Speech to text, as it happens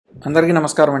అందరికీ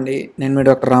నమస్కారం అండి. నేను మీ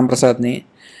డాక్టర్ రాంప్రసాద్ని.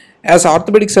 యాజ్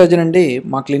ఆర్థోపెడిక్ సర్జన్ అండి,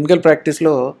 మా క్లినికల్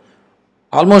ప్రాక్టీస్లో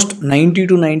ఆల్మోస్ట్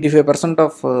 90-95%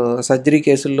 ఆఫ్ సర్జరీ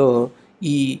కేసుల్లో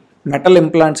ఈ మెటల్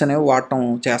ఇంప్లాంట్స్ అనేవి వాడటం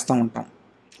చేస్తూ ఉంటాం.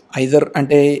 ఐదర్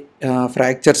అంటే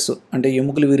ఫ్రాక్చర్స్ అంటే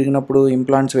ఎముకలు విరిగినప్పుడు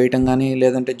ఇంప్లాంట్స్ వేయటం కానీ,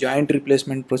 లేదంటే జాయింట్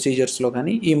రీప్లేస్మెంట్ ప్రొసీజర్స్లో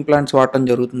కానీ ఈ ఇంప్లాంట్స్ వాడటం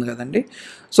జరుగుతుంది కదండి.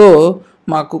 సో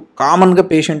మాకు కామన్గా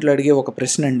పేషెంట్లు అడిగే ఒక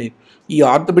ప్రశ్న అండి, ఈ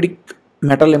ఆర్థోపెడిక్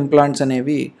మెటల్ ఇంప్లాంట్స్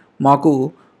అనేవి మాకు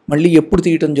మళ్ళీ ఎప్పుడు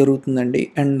తీయటం జరుగుతుందండి,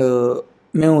 అండ్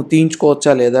మేము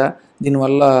తీయించుకోవచ్చా లేదా,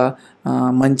 దీనివల్ల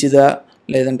మంచిదా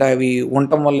లేదంటే అవి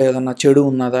ఉండటం వల్ల ఏదన్నా చెడు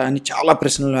ఉన్నదా అని చాలా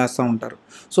ప్రశ్నలు వేస్తూ ఉంటారు.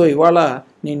 సో ఇవాళ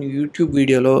నేను యూట్యూబ్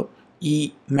వీడియోలో ఈ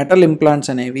మెటల్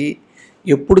ఇంప్లాంట్స్ అనేవి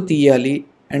ఎప్పుడు తీయాలి,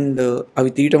 అండ్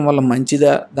అవి తీయటం వల్ల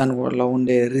మంచిదా, దానివల్ల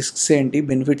ఉండే రిస్క్స్ ఏంటి,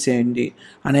 బెనిఫిట్స్ ఏంటి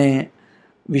అనే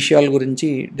విషయాల గురించి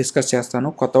డిస్కస్ చేస్తాను.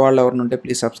 కొత్త వాళ్ళు ఎవరిని ఉంటే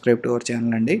please subscribe to our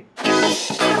channel అండి.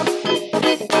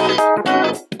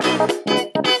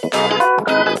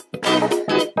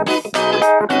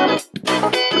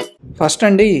 ఫస్ట్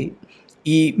అండి,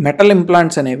 ఈ మెటల్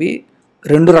ఇంప్లాంట్స్ అనేవి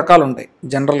రెండు రకాలు ఉంటాయి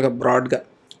జనరల్గా బ్రాడ్గా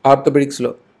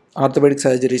ఆర్థోపెడిక్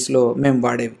సర్జరీస్లో మేము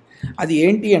వాడేవి. అది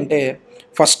ఏంటి అంటే,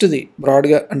 ఫస్ట్ది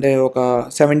బ్రాడ్గా అంటే ఒక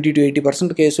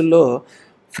 70-80% కేసుల్లో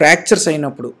ఫ్రాక్చర్స్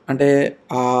అయినప్పుడు, అంటే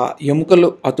ఆ ఎముకలు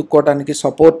అతుక్కోవడానికి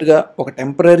సపోర్ట్గా ఒక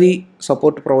టెంపరీ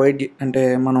సపోర్ట్ అంటే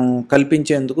మనం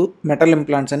కల్పించేందుకు మెటల్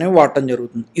ఇంప్లాంట్స్ అనేవి వాడటం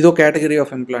జరుగుతుంది. ఇదో కేటగిరీ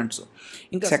ఆఫ్ ఇంప్లాంట్స్.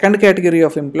 ఇంకా సెకండ్ కేటగిరీ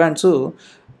ఆఫ్ ఇంప్లాంట్స్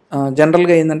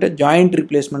జనరల్గా ఏంటంటే జాయింట్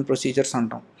రీప్లేస్మెంట్ ప్రొసీజర్స్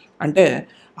అంటాం. అంటే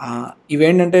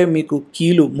ఇవేంటంటే మీకు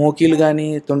మోకీలు కానీ,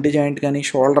 తొంటి జాయింట్ కానీ,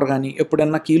 షోల్డర్ కానీ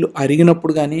ఎప్పుడన్నా కీలు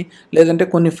అరిగినప్పుడు కానీ, లేదంటే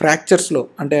కొన్ని ఫ్రాక్చర్స్లో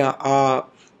అంటే ఆ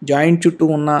జాయింట్ చుట్టూ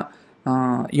ఉన్న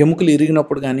ఎముకలు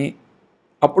ఇరిగినప్పుడు కానీ,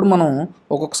 అప్పుడు మనం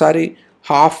ఒక్కొక్కసారి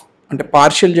అంటే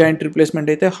పార్షియల్ జాయింట్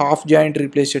రీప్లేస్మెంట్ అయితే హాఫ్ జాయింట్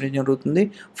రీప్లేస్ చేయడం జరుగుతుంది.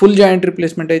 ఫుల్ జాయింట్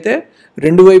రీప్లేస్మెంట్ అయితే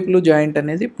రెండు వైపులు జాయింట్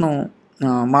అనేది మనం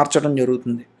మార్చడం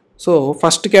జరుగుతుంది. So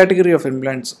first category of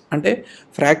implants అంటే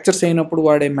ఫ్రాక్చర్స్ అయినప్పుడు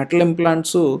వాడే మెటల్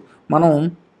ఇంప్లాంట్స్ మనం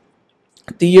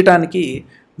తీయటానికి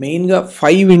మెయిన్గా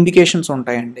 5 ఇండికేషన్స్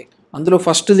ఉంటాయండి. అందులో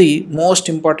ఫస్ట్ది మోస్ట్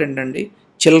ఇంపార్టెంట్ అండి,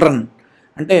 చిల్డ్రన్.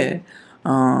 అంటే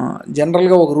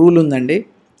జనరల్గా ఒక రూల్ ఉందండి,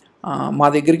 మా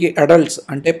దగ్గరికి అడల్ట్స్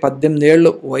అంటే 18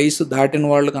 ఏళ్ళు వయసు దాటిన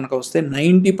వాళ్ళు కనుక వస్తే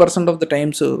 90% ఆఫ్ ద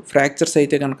టైమ్స్ ఫ్రాక్చర్స్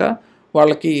అయితే కనుక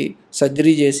వాళ్ళకి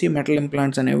సర్జరీ చేసి మెటల్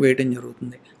ఇంప్లాంట్స్ అనేవి వేయడం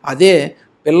జరుగుతుంది. అదే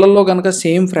పిల్లల్లో కనుక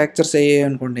సేమ్ ఫ్రాక్చర్స్ అయ్యాయి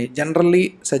అనుకోండి, జనరల్లీ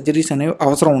సర్జరీస్ అనేవి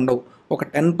అవసరం ఉండవు. ఒక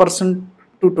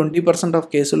 10-20% ఆఫ్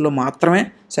కేసుల్లో మాత్రమే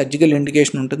సర్జికల్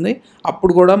ఇండికేషన్ ఉంటుంది.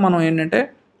 అప్పుడు కూడా మనం ఏంటంటే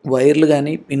వైర్లు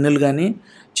కానీ, పిన్నులు కానీ,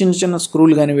 చిన్న చిన్న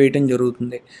స్క్రూలు కానీ వేయటం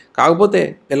జరుగుతుంది. కాకపోతే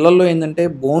పిల్లల్లో ఏంటంటే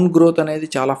బోన్ గ్రోత్ అనేది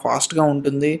చాలా ఫాస్ట్గా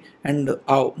ఉంటుంది, అండ్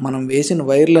మనం వేసిన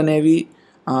వైర్లు అనేవి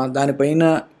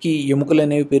దానిపైనకి ఎముకలు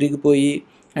అనేవి పెరిగిపోయి,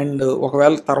 అండ్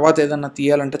ఒకవేళ తర్వాత ఏదన్నా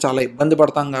తీయాలంటే చాలా ఇబ్బంది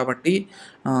పడతాం. కాబట్టి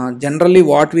generally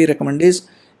what we recommend is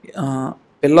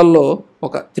పిల్లల్లో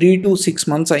ఒక 3 to 6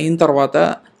 months అయిన తర్వాత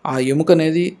ఆ ఎముక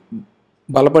అనేది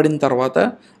బలపడిన తర్వాత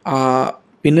ఆ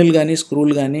పిన్నులు కానీ,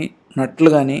 స్క్రూలు కానీ, నట్లు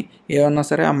కానీ ఏమన్నా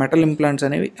సరే ఆ మెటల్ ఇంప్లాంట్స్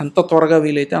అనేవి ఎంత త్వరగా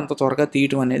వీలైతే అంత త్వరగా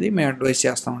తీయటం అనేది మేము అడ్వైస్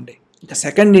చేస్తామండి. ఇంకా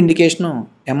సెకండ్ ఇండికేషను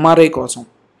ఎంఆర్ఐ కోసం.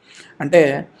 అంటే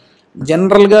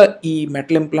జనరల్గా ఈ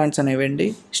మెటల్ ఇంప్లాంట్స్ అనేవి అండి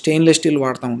స్టెయిన్లెస్ స్టీల్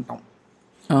వాడుతూ ఉంటాం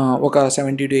ఒక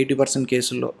 70-80%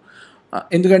 కేసుల్లో.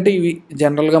 ఎందుకంటే ఇవి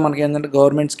జనరల్గా మనకి ఏంటంటే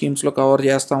గవర్నమెంట్ స్కీమ్స్లో కవర్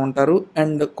చేస్తూ ఉంటారు,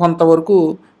 అండ్ కొంతవరకు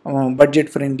బడ్జెట్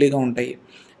ఫ్రెండ్లీగా ఉంటాయి.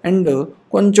 అండ్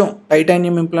కొంచెం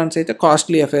టైటానియం ఇంప్లాంట్స్ అయితే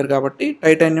కాస్ట్లీ అఫేర్ కాబట్టి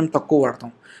టైటానియం తక్కువ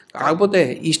వాడతాం. కాకపోతే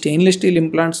ఈ స్టెయిన్లెస్ స్టీల్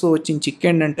ఇంప్లాంట్స్ వచ్చిన చిక్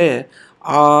ఏంటంటే,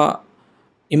 ఆ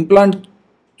ఇంప్లాంట్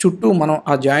చుట్టూ మనం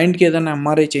ఆ జాయింట్కి ఏదైనా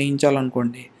ఎంఆర్ఐ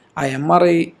చేయించాలనుకోండి, ఆ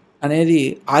ఎంఆర్ఐ అనేది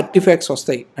ఆర్టిఫాక్ట్స్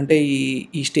వస్తాయి. అంటే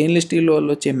ఈ స్టెయిన్లెస్ స్టీల్ వల్ల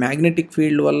వచ్చే మ్యాగ్నెటిక్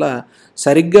ఫీల్డ్ వల్ల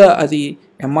సరిగ్గా అది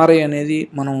ఎంఆర్ఐ అనేది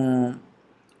మనం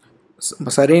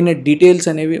సరైన డీటెయిల్స్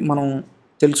అనేవి మనం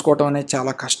తెలుసుకోవటం అనేది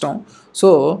చాలా కష్టం. సో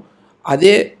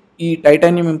అదే ఈ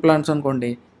టైటానియం ఇంప్లాంట్స్ అనుకోండి,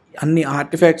 అన్ని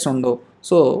ఆర్టిఫాక్ట్స్ ఉండవు.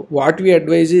 So what we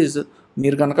advise is,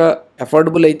 మీరు కనుక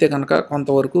అఫోర్డబుల్ అయితే కనుక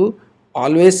కొంతవరకు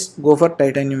always go for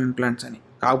titanium implants అని.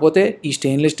 కాకపోతే ఈ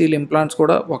స్టెయిన్లెస్ స్టీల్ ఇంప్లాంట్స్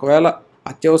కూడా ఒకవేళ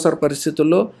అత్యవసర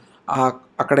పరిస్థితుల్లో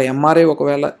అక్కడ ఎంఆర్ఐ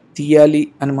ఒకవేళ తీయాలి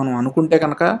అని మనం అనుకుంటే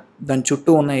కనుక దాని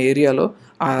చుట్టూ ఉన్న ఏరియాలో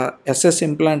ఆ ఎస్ఎస్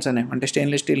ఇంప్లాంట్స్ అనేవి అంటే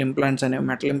స్టెయిన్లెస్ స్టీల్ ఇంప్లాంట్స్ అనేవి,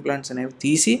 మెటల్ ఇంప్లాంట్స్ అనేవి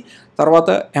తీసి తర్వాత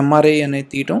ఎంఆర్ఐ అనేది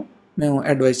తీయటం మేము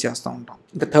అడ్వైస్ చేస్తూ ఉంటాం.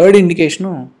 ఇంకా థర్డ్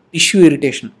ఇండికేషను టిష్యూ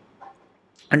ఇరిటేషన్.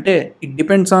 అంటే ఇట్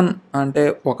డిపెండ్స్ ఆన్, అంటే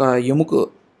ఒక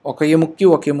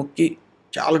ఎముక్కి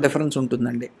చాలా డిఫరెన్స్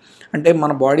ఉంటుందండి. అంటే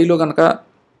మన బాడీలో కనుక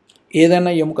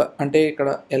ఏదైనా ఎముక అంటే ఇక్కడ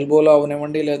ఎల్బోలో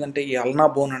అవనివ్వండి, లేదంటే ఈ అల్నా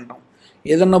బోన్ అంటాం,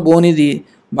 ఏదన్నా బోన్ ఇది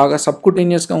బాగా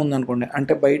సబ్కుటేనియస్గా ఉందనుకోండి,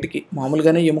 అంటే బయటికి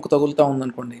మామూలుగానే ఎముక తగులుతూ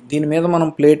ఉందనుకోండి, దీని మీద మనం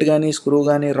ప్లేట్ కానీ స్క్రూ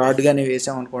కానీ రాడ్ కానీ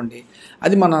వేసామనుకోండి,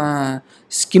 అది మన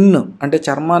స్కిన్ అంటే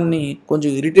చర్మాన్ని కొంచెం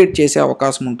ఇరిటేట్ చేసే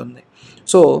అవకాశం ఉంటుంది.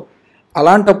 సో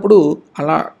అలాంటప్పుడు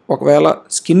ఒకవేళ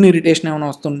స్కిన్ ఇరిటేషన్ ఏమైనా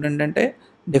వస్తుందంటే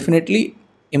డెఫినెట్లీ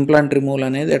ఇంప్లాంట్ రిమూవల్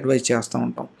అనేది అడ్వైజ్ చేస్తూ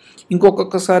ఉంటాం.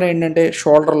 ఇంకొకసారి ఏంటంటే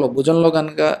షోల్డర్లో భుజంలో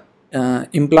కనుక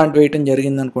ఇంప్లాంట్ వేయటం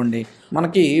జరిగిందనుకోండి,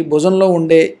 మనకి భుజంలో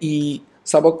ఉండే ఈ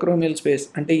సబక్రోనియల్ స్పేస్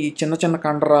అంటే ఈ చిన్న చిన్న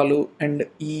కండరాలు అండ్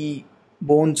ఈ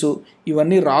బోన్స్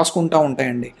ఇవన్నీ రాసుకుంటూ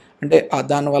ఉంటాయండి. అంటే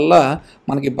దానివల్ల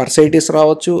మనకి బర్సైటిస్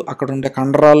రావచ్చు, అక్కడ ఉండే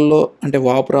కండరాల్లో అంటే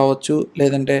వాపు రావచ్చు,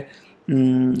 లేదంటే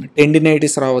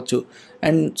టెండినైటిస్ రావచ్చు.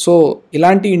 అండ్ సో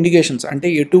ఇలాంటి ఇండికేషన్స్ అంటే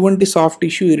ఎటువంటి సాఫ్ట్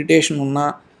టిష్యూ ఇరిటేషన్ ఉన్నా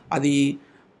అది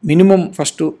మినిమం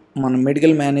ఫస్ట్ మన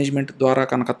మెడికల్ మేనేజ్మెంట్ ద్వారా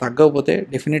కనుక తగ్గకపోతే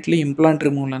డెఫినెట్లీ ఇంప్లాంట్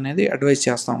రిమూవల్ అనేది అడ్వైజ్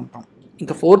చేస్తూ ఉంటాం.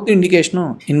 ఇంకా ఫోర్త్ ఇండికేషను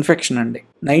ఇన్ఫెక్షన్ అండి.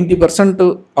 90%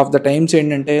 ఆఫ్ ద టైమ్స్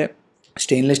ఏంటంటే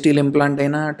స్టెయిన్లెస్ స్టీల్ ఇంప్లాంట్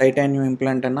అయినా టైటానియం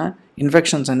ఇంప్లాంట్ అయినా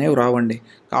ఇన్ఫెక్షన్స్ అనేవి రావండి.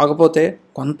 కాకపోతే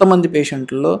కొంతమంది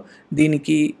పేషెంట్లలో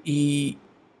దీనికి ఈ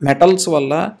మెటల్స్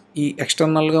వల్ల ఈ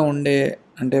ఎక్స్టర్నల్గా ఉండే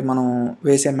అంటే మనం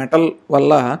వేసే మెటల్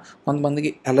వల్ల కొంతమందికి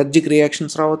అలర్జిక్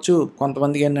రియాక్షన్స్ రావచ్చు,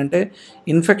 కొంతమందికి ఏంటంటే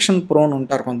ఇన్ఫెక్షన్ ప్రోన్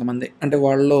ఉంటారు కొంతమంది, అంటే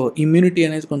వాళ్ళలో ఇమ్యూనిటీ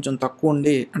అనేది కొంచెం తక్కువ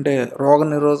ఉండి అంటే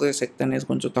రోగనిరోధక శక్తి అనేది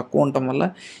కొంచెం తక్కువ ఉండటం వల్ల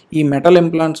ఈ మెటల్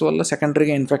ఇంప్లాంట్స్ వల్ల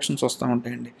సెకండరీగా ఇన్ఫెక్షన్స్ వస్తూ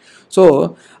ఉంటాయండి. సో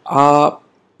ఆ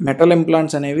మెటల్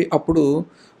ఇంప్లాంట్స్ అనేవి అప్పుడు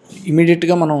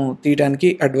ఇమీడియట్గా మనం తీయడానికి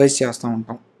అడ్వైస్ చేస్తూ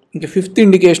ఉంటాం. ఇంకా ఫిఫ్త్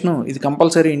ఇండికేషను, ఇది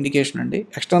కంపల్సరీ ఇండికేషన్ అండి,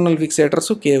 ఎక్స్టర్నల్ ఫిక్సేటర్స్,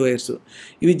 కే వైర్స్.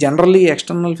 ఇవి జనరల్లీ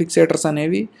ఎక్స్టర్నల్ ఫిక్సేటర్స్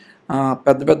అనేవి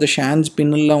పెద్ద పెద్ద షాన్స్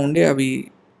పిన్నుల్లో ఉండి అవి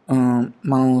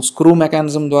మనం స్క్రూ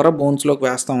మెకానిజం ద్వారా బోన్స్లోకి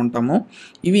వేస్తూ ఉంటాము.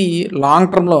 ఇవి లాంగ్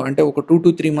టర్మ్లో అంటే ఒక 2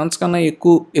 to 3 months కన్నా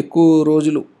ఎక్కువ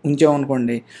రోజులు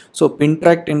ఉంచామనుకోండి, సో పిన్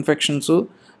ట్రాక్ట్ ఇన్ఫెక్షన్స్,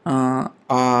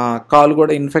 ఆ కాలు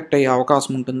కూడా ఇన్ఫెక్ట్ అయ్యే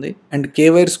అవకాశం ఉంటుంది. అండ్ కే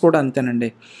వైర్స్ కూడా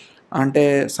అంతేనండి, అంటే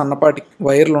సన్నపాటి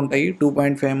వైర్లు ఉంటాయి,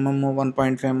 2.5 mm,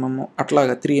 1.5 mm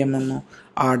అట్లాగా 3 mm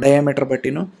ఆ డయామీటర్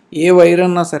బట్టిను. ఏ వైర్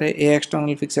అన్నా సరే, ఏ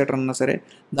ఎక్స్టర్నల్ ఫిక్సేటర్ అన్నా సరే,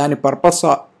 దాని పర్పస్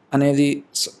అనేది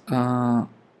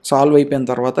సాల్వ్ అయిపోయిన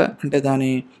తర్వాత అంటే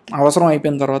దాని అవసరం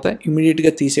అయిపోయిన తర్వాత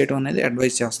ఇమీడియట్గా తీసేయడం అనేది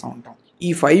అడ్వైస్ చేస్తూ ఉంటాం. ఈ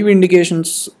 5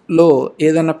 ఇండికేషన్స్లో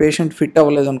ఏదైనా పేషెంట్ ఫిట్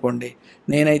అవ్వలేదనుకోండి,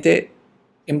 నేనైతే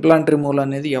ఇంప్లాంట్ రిమూవల్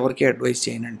అనేది ఎవరికి అడ్వైస్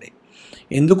చేయనండి.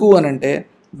 ఎందుకు అనంటే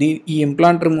ఈ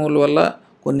ఇంప్లాంట్ రిమూవల్ వల్ల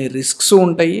కొన్ని రిస్క్స్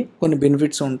ఉంటాయి, కొన్ని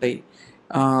బెనిఫిట్స్ ఉంటాయి.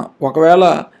 ఒకవేళ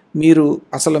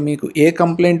మీకు ఏ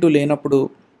కంప్లైంట్ లేనప్పుడు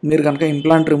మీరు కనుక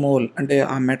ఇంప్లాంట్ రిమూవల్ అంటే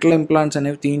ఆ మెటల్ ఇంప్లాంట్స్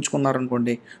అనేవి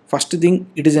తీయించుకున్నారనుకోండి, first thing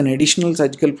it is an additional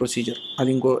surgical procedure,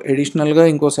 అది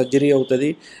ఇంకో సర్జరీ అవుతుంది.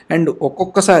 అండ్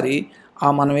ఒక్కొక్కసారి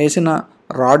మనం వేసిన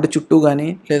రాడ్ చుట్టూ కానీ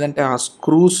లేదంటే ఆ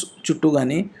స్క్రూస్ చుట్టూ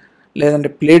కానీ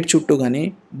లేదంటే ప్లేట్ చుట్టూ కానీ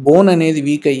బోన్ అనేది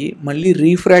వీక్ అయ్యి మళ్ళీ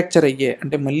రీఫ్రాక్చర్ అయ్యే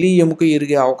అంటే మళ్ళీ ఎముక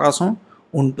ఇరిగే అవకాశం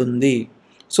ఉంటుంది.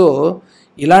 సో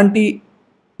ఇలాంటి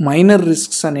మైనర్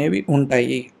రిస్క్స్ అనేవి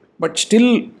ఉంటాయి. బట్ స్టిల్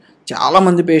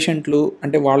చాలామంది పేషెంట్లు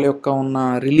అంటే వాళ్ళ యొక్క ఉన్న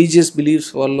రిలీజియస్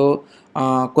బిలీఫ్స్ వల్ల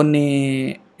కొన్ని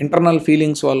ఇంటర్నల్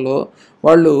ఫీలింగ్స్ వల్ల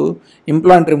వాళ్ళు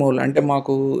ఇంప్లాంట్ రిమూవల్ అంటే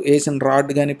మాకు వేసిన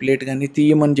రాడ్ కానీ ప్లేట్ కానీ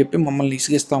తీయమని చెప్పి మమ్మల్ని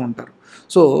ఇసిగిస్తూ ఉంటారు.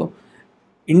 సో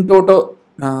ఇన్ టోటో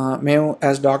మేము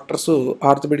యాజ్ డాక్టర్స్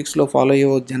ఆర్థోపెడిక్స్లో ఫాలో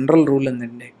అయ్యే జనరల్ రూల్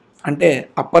ఏంటండి అంటే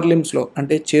అప్పర్ లిమ్స్లో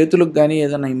అంటే చేతులకు కానీ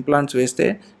ఏదైనా ఇంప్లాంట్స్ వేస్తే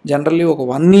జనరల్లీ ఒక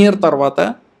 1 year తర్వాత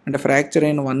అంటే ఫ్రాక్చర్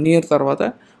అయిన 1 year తర్వాత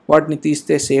వాటిని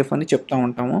తీస్తే సేఫ్ అని చెప్తూ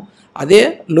ఉంటాము. అదే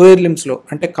లోయర్ లిమ్స్లో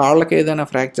అంటే కాళ్ళకి ఏదైనా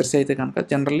ఫ్రాక్చర్స్ అయితే కనుక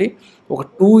జనరల్లీ ఒక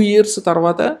 2 years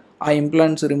తర్వాత ఆ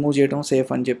ఇంప్లాంట్స్ రిమూవ్ చేయడం సేఫ్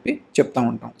అని చెప్పి చెప్తూ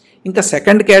ఉంటాం. ఇంకా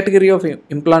సెకండ్ కేటగిరీ ఆఫ్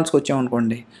ఇంప్లాంట్స్కి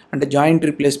వచ్చామనుకోండి, అంటే జాయింట్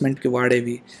రీప్లేస్మెంట్కి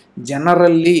వాడేవి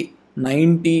జనరల్లీ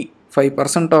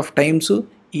 95% ఆఫ్ టైమ్స్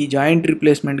ఈ జాయింట్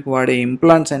రీప్లేస్మెంట్కి వాడే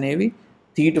ఇంప్లాంట్స్ అనేవి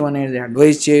తీయటం అనేది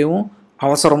అడ్వైజ్ చేయము,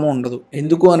 అవసరము ఉండదు.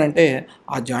 ఎందుకు అనంటే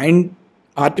ఆ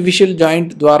ఆర్టిఫిషియల్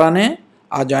జాయింట్ ద్వారానే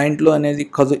ఆ జాయింట్లో అనేది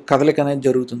కదలిక అనేది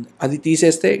జరుగుతుంది. అది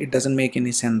తీసేస్తే it doesn't make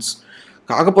any sense.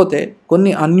 కాకపోతే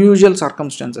కొన్ని అన్యూజువల్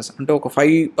సర్కమ్స్టాన్సెస్ అంటే ఒక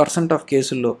 5% ఆఫ్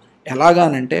కేసుల్లో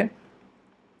ఎలాగానంటే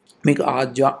మీకు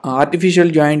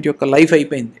ఆర్టిఫిషియల్ జాయింట్ యొక్క లైఫ్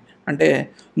అయిపోయింది అంటే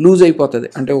లూజ్ అయిపోతుంది,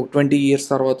 అంటే ఒక 20 years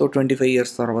తర్వాత 25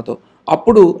 years తర్వాత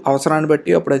అప్పుడు అవసరాన్ని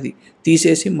బట్టి అప్పుడు అది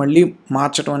తీసేసి మళ్ళీ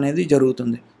మార్చడం అనేది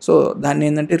జరుగుతుంది. సో దాన్ని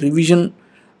ఏంటంటే రివిజన్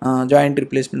జాయింట్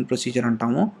రీప్లేస్మెంట్ ప్రొసీజర్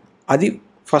అంటాము. అది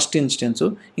ఫస్ట్ ఇన్స్టెన్స్.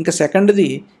 ఇంకా సెకండ్ది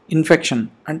ఇన్ఫెక్షన్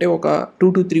అంటే ఒక 2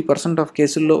 to 3% ఆఫ్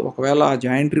కేసుల్లో ఒకవేళ ఆ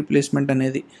జాయింట్ రీప్లేస్మెంట్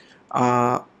అనేది ఆ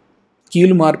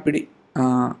కీలు మార్పిడి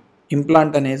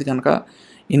ఇంప్లాంట్ అనేది కనుక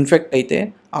ఇన్ఫెక్ట్ అయితే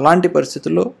అలాంటి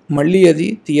పరిస్థితుల్లో మళ్ళీ అది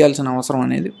తీయాల్సిన అవసరం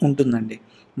అనేది ఉంటుందండి.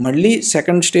 మళ్ళీ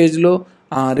సెకండ్ స్టేజ్లో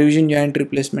రివిజన్ జాయింట్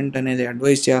రీప్లేస్మెంట్ అనేది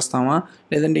అడ్వైస్ చేస్తామా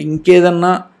లేదంటే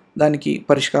ఇంకేదన్నా దానికి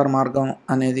పరిష్కార మార్గం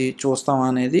అనేది చూస్తామా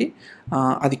అనేది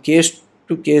అది కేస్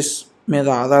టు కేస్ మీద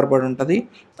ఆధారపడి ఉంటుంది.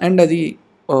 అండ్ అది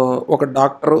ఒక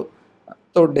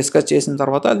డాక్టర్తో డిస్కస్ చేసిన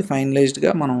తర్వాత అది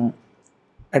ఫైనలైజ్డ్గా మనం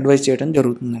అడ్వైస్ చేయడం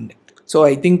జరుగుతుందండి. సో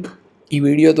ఐ థింక్ ఈ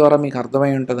వీడియో ద్వారా మీకు అర్థమై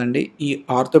ఉంటుందండి. ఈ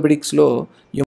ఆర్థోపెడిక్స్లో